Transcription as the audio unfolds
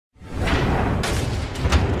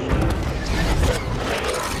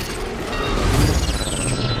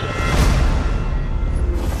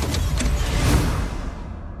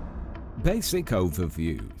Basic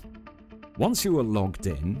overview. Once you are logged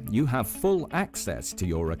in, you have full access to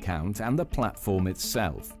your account and the platform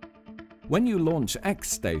itself. When you launch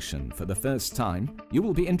XStation for the first time, you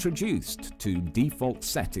will be introduced to Default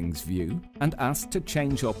Settings view and asked to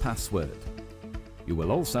change your password. You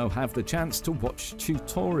will also have the chance to watch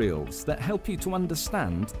tutorials that help you to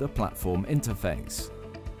understand the platform interface.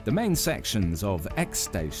 The main sections of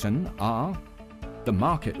XStation are the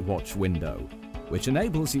Market Watch window, which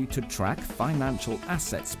enables you to track financial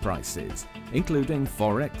assets prices, including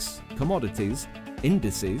Forex, commodities,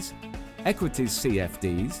 indices, equities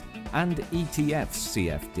CFDs, and ETFs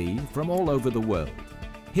CFD from all over the world.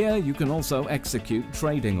 Here you can also execute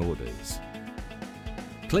trading orders.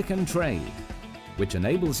 Click and Trade, which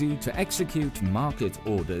enables you to execute market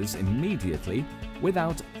orders immediately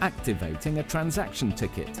without activating a transaction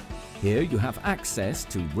ticket. Here you have access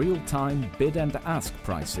to real-time bid and ask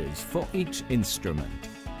prices for each instrument.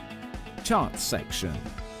 Chart section,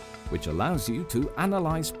 which allows you to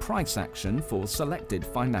analyze price action for selected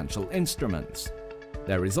financial instruments.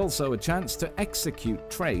 There is also a chance to execute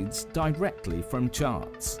trades directly from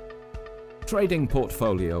charts. Trading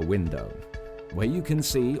portfolio window, where you can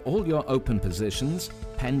see all your open positions,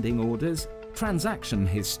 pending orders, transaction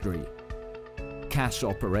history, cash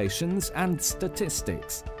operations and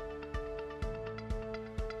statistics.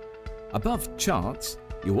 Above charts,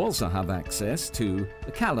 you also have access to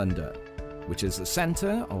the calendar, which is the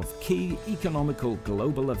center of key economical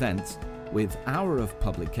global events with hour of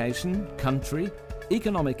publication, country,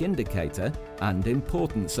 economic indicator and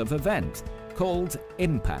importance of event, called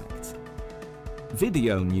impact.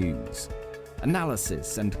 Video news,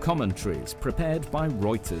 analysis and commentaries prepared by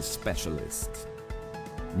Reuters specialists.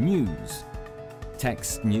 News,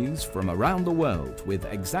 text news from around the world with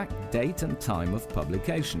exact date and time of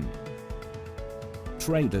publication.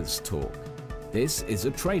 Traders Talk. This is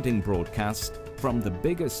a trading broadcast from the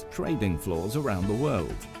biggest trading floors around the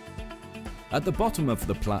world. At the bottom of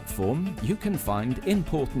the platform, you can find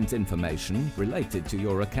important information related to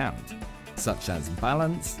your account, such as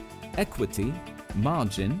balance, equity,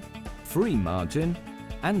 margin, free margin,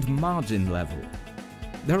 and margin level.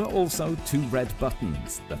 There are also two red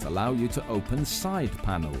buttons that allow you to open side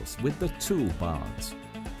panels with the toolbars.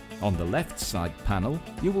 On the left side panel,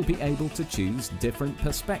 you will be able to choose different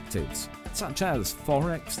perspectives, such as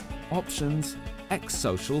Forex, Options,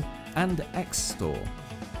 X-Social, and X-Store.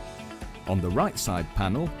 On the right side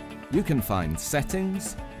panel, you can find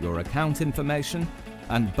settings, your account information,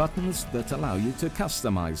 and buttons that allow you to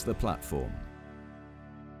customize the platform.